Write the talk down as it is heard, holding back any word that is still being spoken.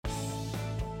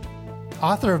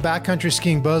Author of Backcountry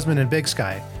Skiing Bozeman and Big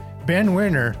Sky, Ben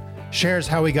Werner shares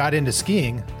how he got into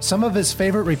skiing, some of his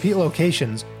favorite repeat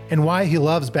locations, and why he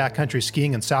loves backcountry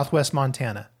skiing in southwest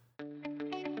Montana.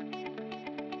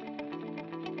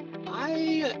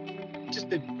 I just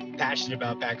been passionate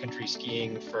about backcountry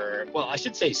skiing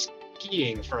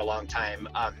skiing for a long time.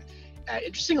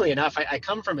 Interestingly enough, I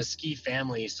come from a ski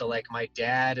family. So like my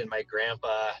dad and my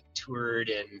grandpa toured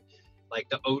in like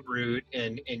the Haute Route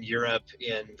in Europe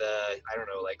in the, I don't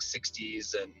know, like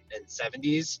 60s and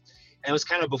 70s. And it was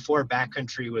kind of before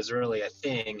backcountry was really a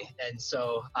thing. And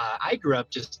so I grew up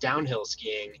just downhill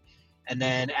skiing. And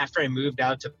then after I moved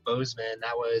out to Bozeman,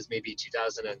 that was maybe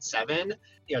 2007,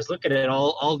 I was looking at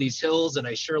all these hills and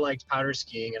I sure liked powder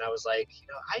skiing. And I was like,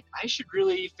 I should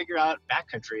really figure out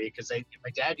backcountry because my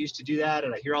dad used to do that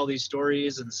and I hear all these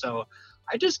stories. And so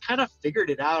I just kind of figured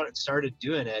it out and started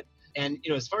doing it. And,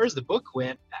 as far as the book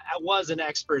went, I was an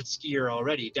expert skier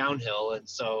already downhill. And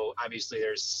so obviously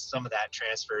there's some of that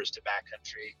transfers to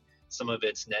backcountry. Some of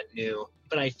it's net new.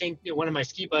 But I think one of my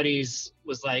ski buddies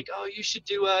was like, oh, you should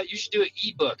do an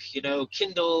ebook,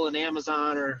 Kindle and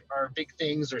Amazon are big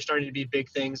things or starting to be big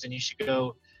things. And you should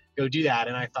go do that.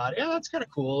 And I thought, yeah, that's kind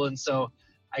of cool. And so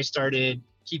I started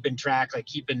keeping track, like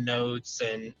keeping notes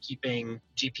and keeping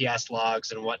GPS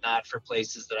logs and whatnot for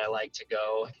places that I like to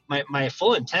go. My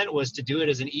full intent was to do it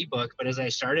as an ebook, but as I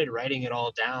started writing it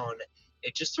all down,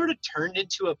 it just sort of turned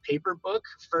into a paper book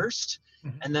first.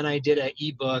 Mm-hmm. And then I did an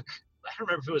ebook. I don't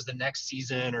remember if it was the next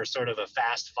season or sort of a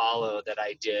fast follow that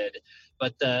I did,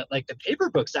 but the paper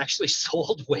books actually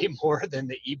sold way more than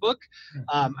the ebook.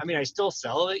 Mm-hmm. I still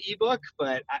sell the ebook,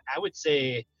 but I would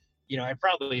say, I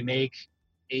probably make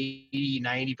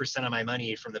 80-90% of my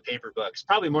money from the paper books,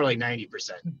 probably more like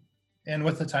 90%. And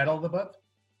what's the title of the book?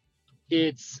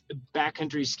 It's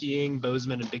Backcountry Skiing,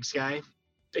 Bozeman and Big Sky.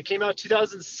 It came out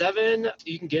 2007.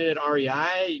 You can get it at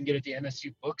REI. You can get it at the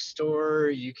MSU bookstore.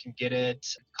 You can get it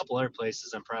a couple other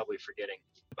places I'm probably forgetting.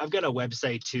 I've got a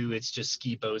website too. It's just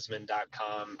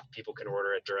skibozeman.com. People can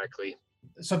order it directly.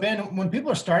 So Ben, when people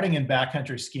are starting in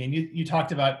backcountry skiing, you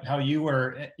talked about how you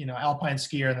were, alpine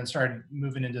skier and then started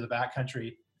moving into the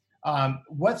backcountry.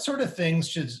 What sort of things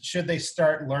should they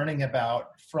start learning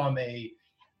about from a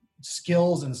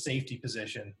skills and safety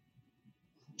position?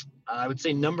 I would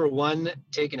say number one,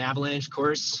 take an avalanche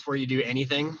course before you do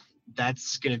anything.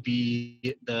 That's going to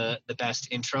be the best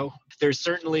intro. There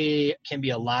certainly can be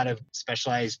a lot of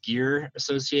specialized gear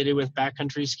associated with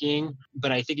backcountry skiing,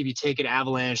 but I think if you take an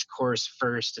avalanche course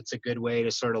first, it's a good way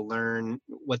to sort of learn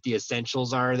what the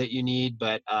essentials are that you need.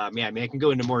 But I can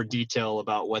go into more detail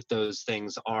about what those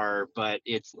things are, but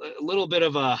it's a little bit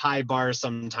of a high bar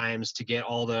sometimes to get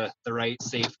all the right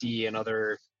safety and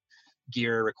other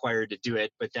gear required to do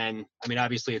it. But then,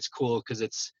 obviously it's cool because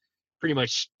it's pretty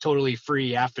much totally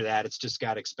free after that. It's just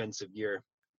got expensive gear.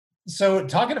 So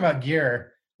talking about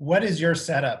gear, what is your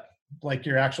setup, like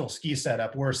your actual ski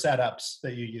setup or setups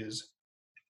that you use?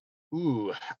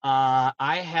 I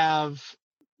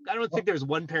don't think there's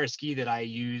one pair of ski that I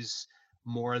use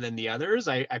more than the others.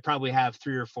 I probably have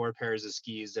 3 or 4 pairs of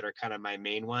skis that are kind of my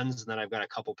main ones. And then I've got a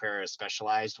couple pair of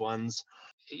specialized ones.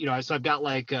 So I've got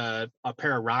like a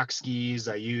pair of rock skis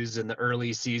I use in the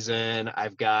early season.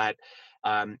 I've got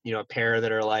a pair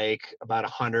that are like about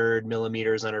 100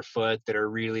 millimeters underfoot that are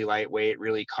really lightweight,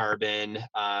 really carbon.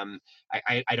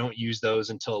 I don't use those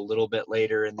until a little bit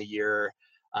later in the year.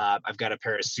 I've got a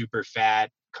pair of super fat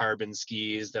carbon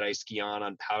skis that I ski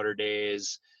on powder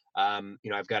days.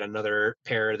 I've got another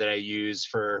pair that I use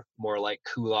for more like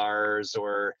couloirs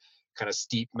or kind of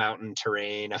steep mountain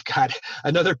terrain. I've got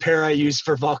another pair I use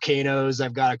for volcanoes.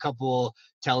 I've got a couple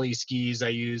Telly skis I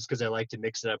use because I like to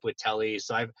mix it up with Telly.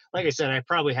 So like I said, I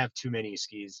probably have too many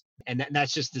skis. And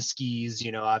that's just the skis,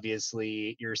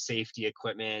 obviously your safety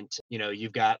equipment,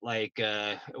 you've got like,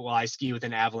 I ski with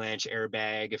an avalanche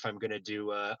airbag if I'm going to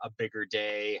do a bigger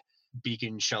day,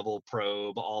 beacon, shovel,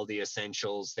 probe, all the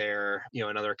essentials there,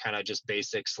 and other kind of just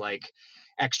basics like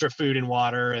extra food and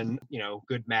water and,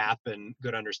 good map and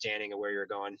good understanding of where you're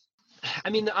going.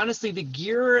 Honestly, the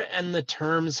gear and the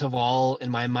terms have all, in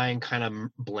my mind, kind of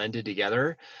blended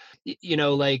together.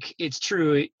 Like it's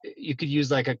true, you could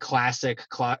use like a classic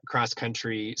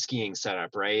cross-country skiing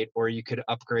setup, right? Or you could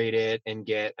upgrade it and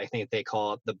get, I think they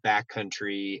call it the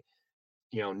backcountry,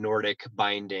 Nordic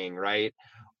binding, right?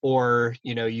 Or,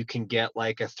 you can get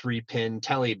like a 3-pin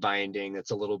Telly binding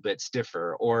that's a little bit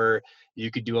stiffer, or you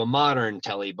could do a modern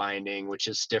Telly binding, which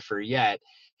is stiffer yet.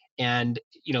 And,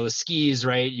 the skis,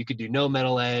 right? You could do no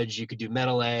metal edge, you could do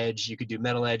metal edge, you could do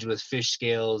metal edge with fish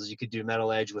scales, you could do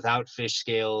metal edge without fish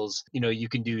scales. You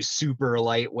can do super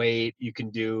lightweight, you can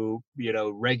do,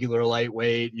 regular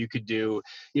lightweight, you could do,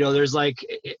 there's like,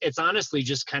 it's honestly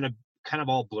just kind of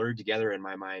all blurred together in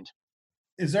my mind.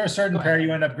 Is there a certain pair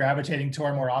you end up gravitating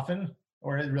toward more often,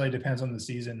 or it really depends on the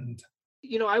season?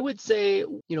 I would say,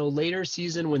 later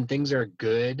season when things are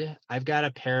good, I've got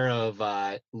a pair of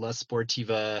La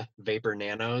Sportiva Vapor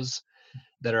Nanos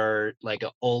that are like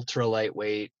an ultra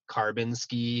lightweight carbon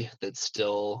ski that's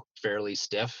still fairly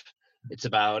stiff. It's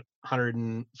about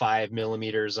 105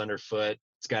 millimeters underfoot.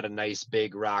 It's got a nice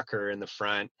big rocker in the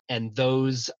front. And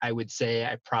those, I would say,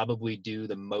 I probably do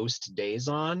the most days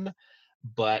on.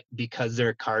 But because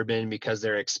they're carbon, because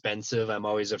they're expensive, I'm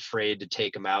always afraid to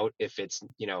take them out if it's,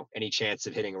 any chance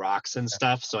of hitting rocks and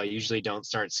stuff. So I usually don't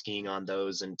start skiing on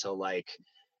those until like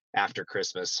after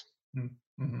Christmas.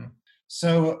 Mm-hmm.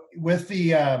 So with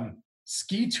the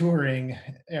ski touring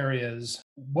areas,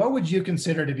 what would you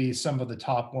consider to be some of the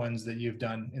top ones that you've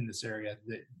done in this area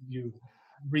that you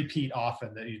repeat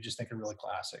often, that you just think are really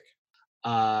classic?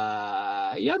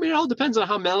 Yeah, I mean, it all depends on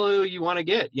how mellow you want to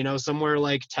get. Somewhere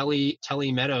like Telly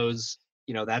Meadows,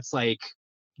 that's like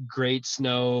great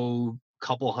snow,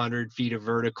 couple 100 feet of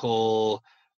vertical,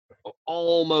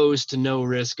 almost no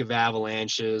risk of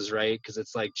avalanches, right? Because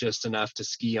it's like just enough to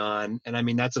ski on. And I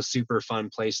mean, that's a super fun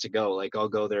place to go. Like I'll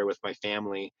go there with my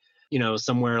family.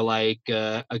 Somewhere like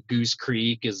a Goose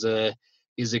Creek is a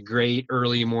great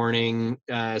early morning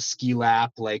ski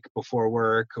lap, like before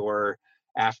work or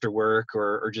after work,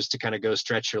 or just to kind of go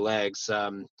stretch your legs.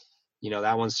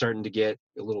 That one's starting to get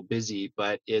a little busy,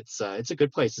 but it's a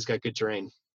good place. It's got good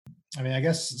terrain. I mean, I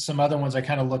guess some other ones I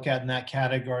kind of look at in that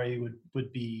category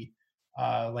would be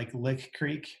like Lick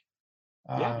Creek,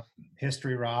 Yeah. uh,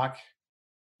 History Rock.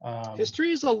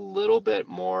 History is a little bit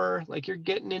more like you're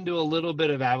getting into a little bit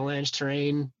of avalanche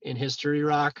terrain in History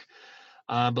Rock,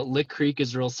 but Lick Creek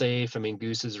is real safe. I mean,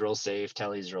 Goose is real safe.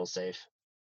 Telly's real safe.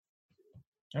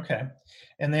 Okay.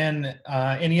 And then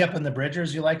any up in the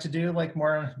Bridgers you like to do, like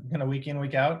more kind of week in,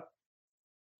 week out?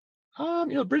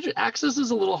 Bridger access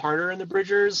is a little harder in the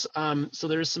Bridgers. So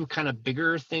there's some kind of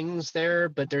bigger things there,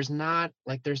 but there's not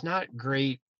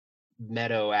great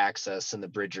meadow access in the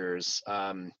Bridgers.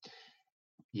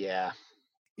 Yeah.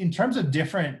 In terms of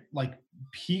different like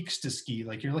peaks to ski,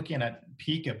 like you're looking at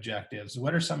peak objectives,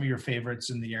 what are some of your favorites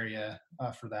in the area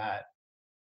for that?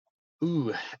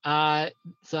 Ooh, so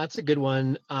that's a good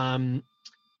one.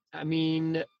 I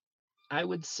mean, I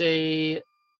would say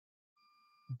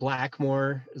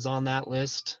Blackmore is on that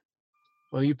list.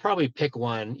 Well, you probably pick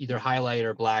one, either Highlight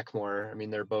or Blackmore. I mean,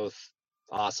 they're both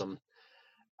awesome,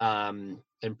 and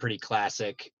pretty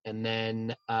classic. And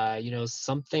then,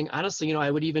 something honestly,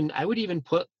 I would even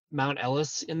put Mount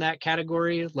Ellis in that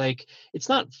category. Like, it's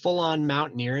not full on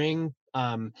mountaineering,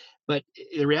 but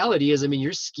the reality is, I mean,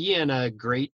 you're skiing a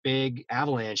great big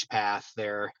avalanche path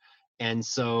there. And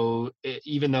so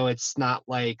even though it's not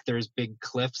like there's big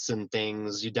cliffs and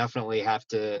things, you definitely have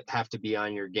to be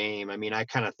on your game. I mean, I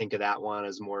kind of think of that one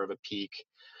as more of a peak.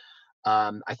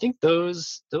 I think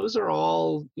those are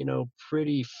all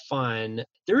pretty fun.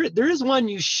 There is one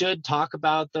you should talk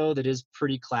about though that is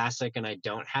pretty classic and I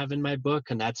don't have in my book,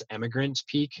 and that's Emigrant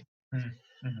Peak.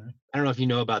 Mm-hmm. I don't know if you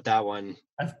know about that one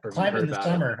I've or if you've climbed heard in the about it.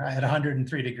 summer. I had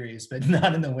 103 degrees, but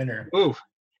not in the winter. Ooh,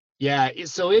 yeah.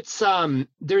 So it's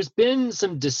there's been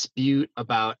some dispute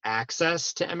about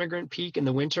access to Emigrant Peak in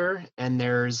the winter, and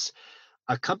there's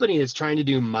a company that's trying to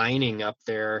do mining up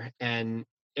there. And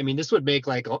I mean, this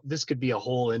could be a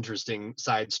whole interesting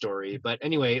side story. But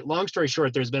anyway, long story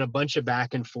short, there's been a bunch of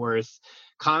back and forth.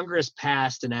 Congress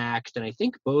passed an act, and I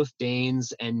think both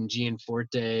Danes and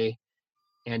Gianforte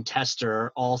and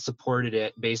Tester all supported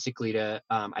it, basically to,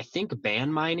 I think,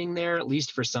 ban mining there, at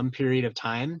least for some period of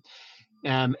time.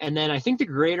 And then I think the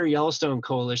Greater Yellowstone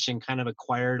Coalition kind of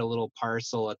acquired a little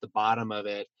parcel at the bottom of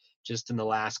it just in the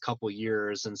last couple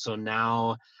years. And so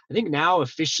now, I think now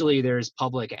officially there's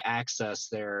public access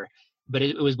there, but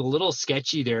it was a little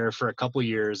sketchy there for a couple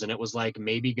years, and it was like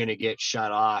maybe going to get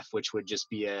shut off, which would just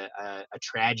be a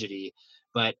tragedy.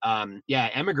 But yeah,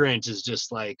 Emigrant is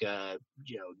just like a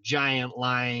giant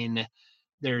line.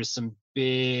 There's some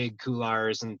big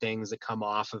coulars and things that come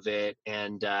off of it,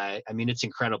 and I mean, it's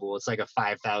incredible. It's like a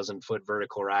 5,000-foot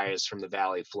vertical rise from the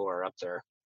valley floor up there.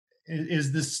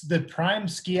 Is this the prime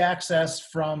ski access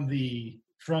from the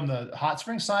hot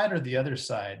spring side or the other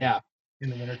side? Yeah, in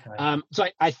the wintertime? So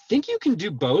I think you can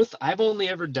do both. I've only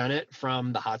ever done it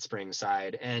from the hot spring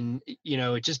side. And,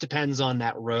 it just depends on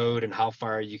that road and how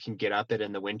far you can get up it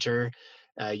in the winter.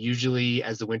 Usually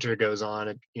as the winter goes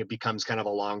on, it becomes kind of a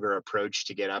longer approach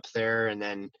to get up there. And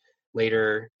then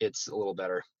later it's a little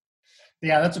better.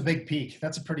 Yeah, that's a big peak.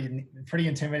 That's a pretty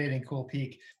intimidating, cool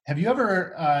peak. Have you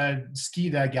ever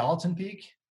skied Gallatin Peak?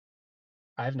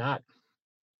 I have not.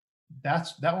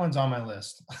 That one's on my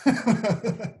list.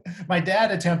 My dad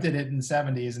attempted it in the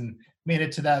 '70s and made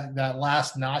it to that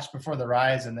last notch before the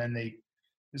rise, and then it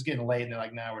was getting late, and they're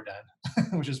like, "Now we're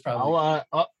done," which is probably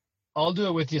I'll do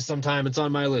it with you sometime. It's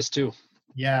on my list too.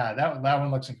 yeah. That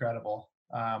one looks incredible.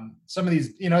 Some of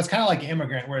these, it's kind of like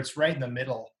Immigrant, where it's right in the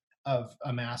middle of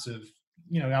a massive,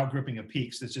 outgrouping of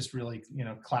peaks. It's just really,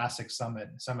 classic summit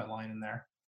line in there.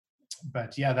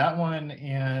 But yeah, that one,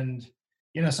 and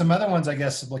some other ones I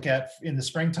guess look at in the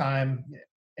springtime.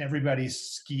 Everybody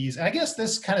skis. And I guess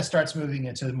this kind of starts moving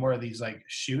into more of these like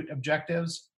shoot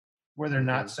objectives, where they're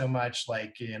not so much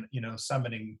like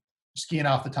summiting, skiing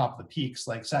off the top of the peaks,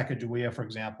 like Sacagawea, for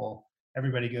example.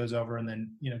 Everybody goes over and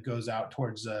then goes out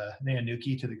towards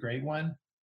Nanuki to the Great One.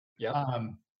 Yeah.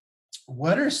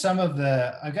 What are some of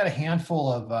I've got a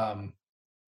handful of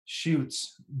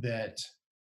shoots that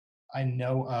I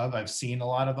know of. I've seen a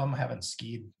lot of them. I haven't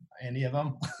skied any of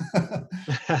them.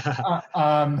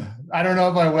 I don't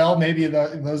know if I will. Maybe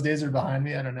those days are behind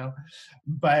me. I don't know.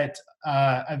 But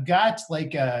I've got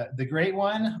like the Great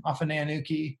One off of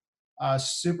Nanuki,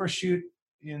 Super Shoot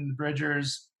in the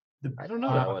Bridgers. I don't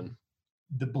know that one.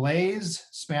 The Blaze,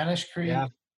 Spanish Creek, Yeah.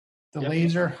 the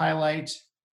Laser Highlight,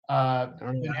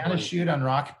 Banana Shoot on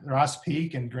Ross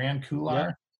Peak and Grand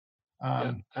Couloir.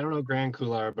 I don't know Grand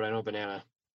Couloir, but I know Banana.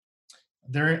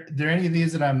 There any of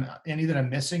these that I'm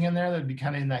missing in there that would be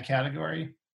kind of in that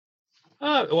category?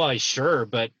 Well, sure,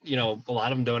 but a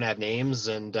lot of them don't have names,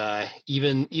 and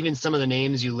even some of the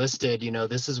names you listed,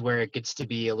 this is where it gets to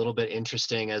be a little bit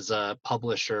interesting as a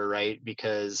publisher, right?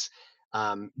 Because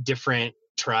different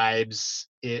tribes,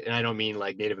 and I don't mean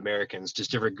like Native Americans, just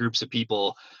different groups of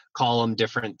people call them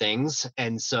different things,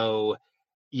 and so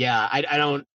yeah, I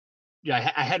don't.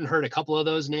 Yeah, I hadn't heard a couple of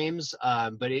those names,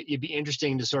 but it'd be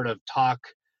interesting to sort of talk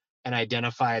and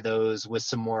identify those with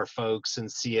some more folks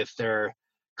and see if they're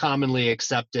commonly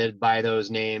accepted by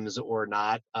those names or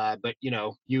not. But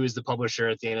you as the publisher,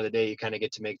 at the end of the day, you kind of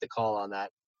get to make the call on that.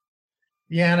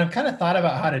 Yeah, and I've kind of thought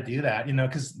about how to do that,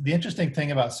 because the interesting thing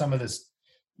about some of this,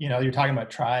 you're talking about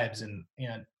tribes, and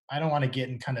I don't want to get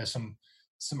in kind of some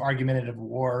argumentative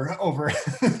war over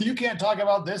you can't talk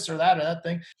about this or that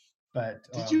thing. But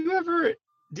did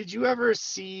you ever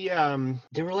see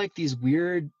there were like these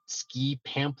weird ski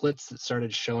pamphlets that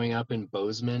started showing up in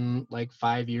Bozeman like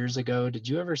 5 years ago? Did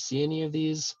you ever see any of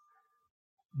these?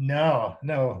 No.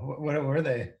 What were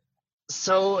they?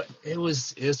 So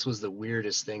this was the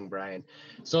weirdest thing, Brian.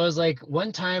 So I was like,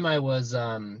 one time I was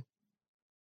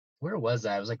where was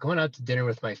I? I was like going out to dinner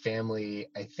with my family,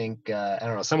 I think, I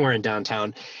don't know, somewhere in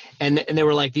downtown. And there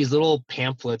were like these little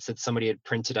pamphlets that somebody had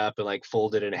printed up and like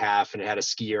folded in half, and it had a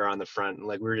skier on the front. And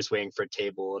like, we were just waiting for a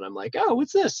table, and I'm like, oh,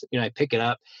 what's this? I pick it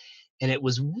up, and it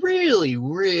was really,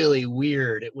 really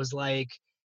weird. It was like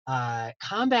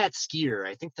combat skier.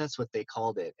 I think that's what they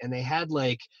called it. And they had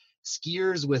like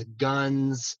skiers with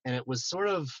guns, and it was sort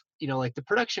of, like the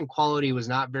production quality was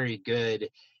not very good.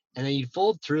 And then you'd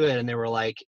fold through it, and they were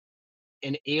like,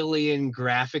 an alien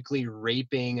graphically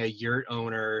raping a yurt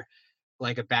owner,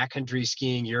 like a backcountry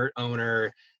skiing yurt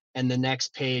owner, and the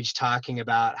next page talking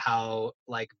about how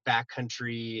like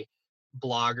backcountry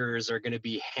bloggers are going to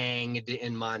be hanged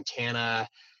in Montana,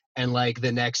 and like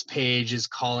the next page is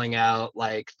calling out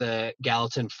like the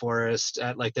Gallatin Forest,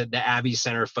 like the Abbey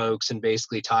Center folks, and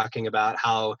basically talking about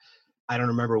how, I don't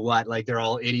remember what, like they're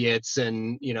all idiots,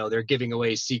 and they're giving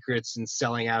away secrets and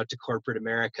selling out to corporate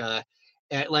America.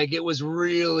 And like, it was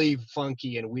really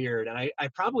funky and weird. And I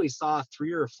probably saw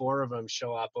 3 or 4 of them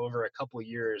show up over a couple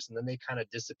years, and then they kind of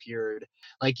disappeared.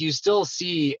 Like, you still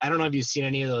see, I don't know if you've seen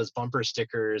any of those bumper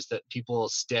stickers that people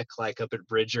stick like up at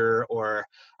Bridger, or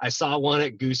I saw one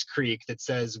at Goose Creek that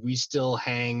says, "We still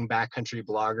hang backcountry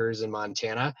bloggers in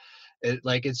Montana."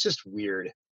 It's just weird.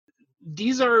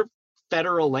 These are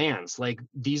federal lands. Like,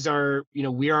 these are,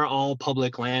 we are all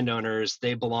public landowners.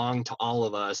 They belong to all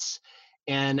of us.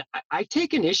 And I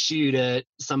take an issue to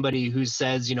somebody who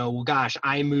says, well, gosh,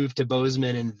 I moved to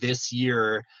Bozeman in this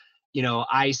year.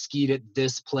 I skied at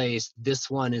this place.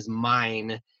 This one is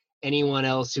mine. Anyone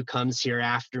else who comes here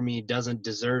after me doesn't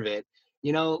deserve it.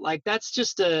 That's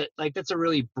that's a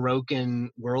really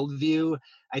broken worldview.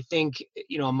 I think,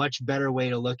 a much better way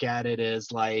to look at it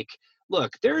is like,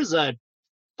 look, there's a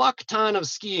fuck ton of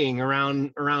skiing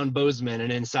around Bozeman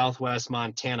and in Southwest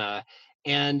Montana.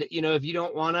 And, if you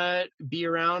don't want to be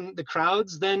around the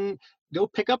crowds, then go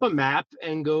pick up a map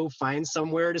and go find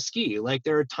somewhere to ski. Like,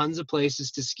 there are tons of places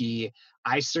to ski.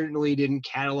 I certainly didn't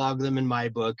catalog them in my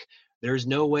book. There's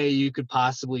no way you could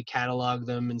possibly catalog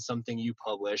them in something you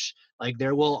publish. Like,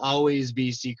 there will always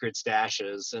be secret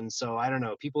stashes. And so, I don't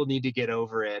know, people need to get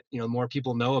over it. The more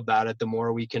people know about it, the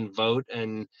more we can vote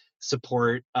and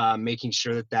support making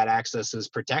sure that access is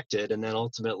protected. And then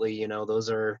ultimately, those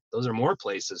are more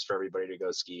places for everybody to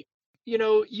go ski.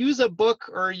 Use a book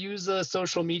or use a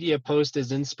social media post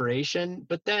as inspiration,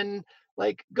 but then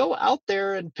like go out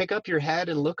there and pick up your head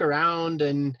and look around,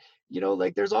 and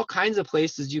like there's all kinds of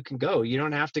places you can go. You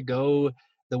don't have to go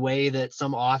the way that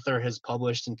some author has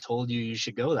published and told you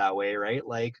should go that way, right?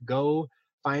 Like, go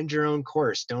find your own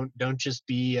course. Don't just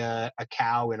be a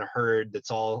cow in a herd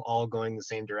that's all going the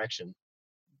same direction.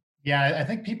 Yeah, I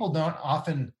think people don't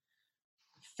often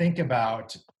think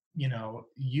about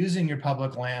using your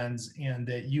public lands and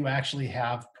that you actually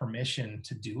have permission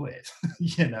to do it.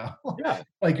 Yeah.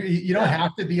 Like, you don't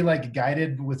have to be like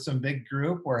guided with some big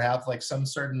group or have like some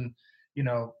certain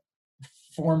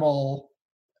formal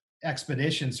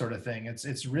expedition sort of thing.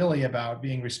 It's really about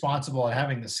being responsible and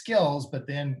having the skills, but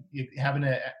then having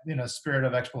a spirit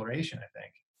of exploration, I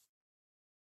think.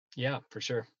 Yeah, for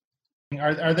sure.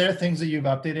 Are there things that you've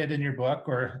updated in your book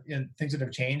or things that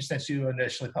have changed since you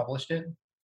initially published it?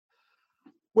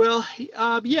 Well,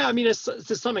 yeah, I mean,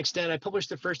 to some extent. I published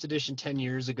the first edition 10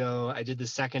 years ago. I did the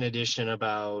second edition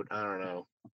about, I don't know,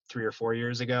 3 or 4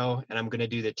 years ago, and I'm going to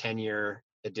do the 10-year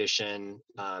edition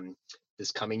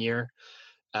this coming year.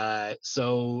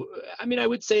 So, I mean, I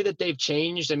would say that they've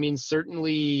changed. I mean,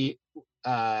 certainly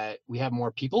we have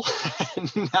more people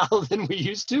now than we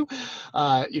used to.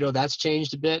 That's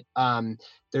changed a bit.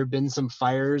 There have been some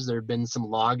fires. There have been some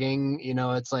logging.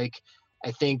 It's like, I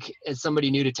think as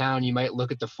somebody new to town, you might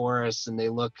look at the forests and they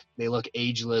look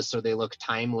ageless or they look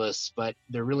timeless, but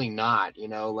they're really not.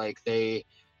 Like the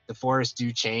forests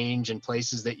do change, and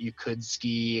places that you could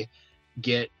ski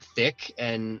get thick,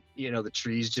 and the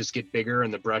trees just get bigger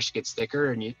and the brush gets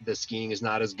thicker, and the skiing is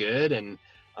not as good. And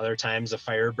other times a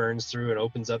fire burns through and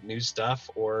opens up new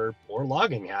stuff, or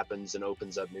logging happens and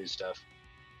opens up new stuff.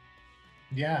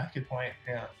 Yeah, good point.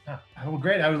 Yeah. Well,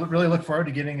 great. I would really look forward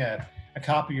to getting a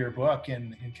copy of your book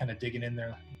and kind of digging in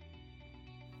there.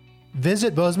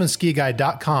 Visit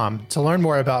BozemanSkiGuide.com to learn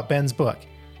more about Ben's book,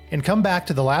 and come back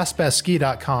to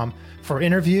thelastbestski.com for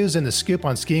interviews and the scoop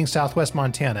on skiing Southwest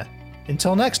Montana.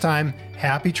 Until next time,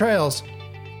 happy trails.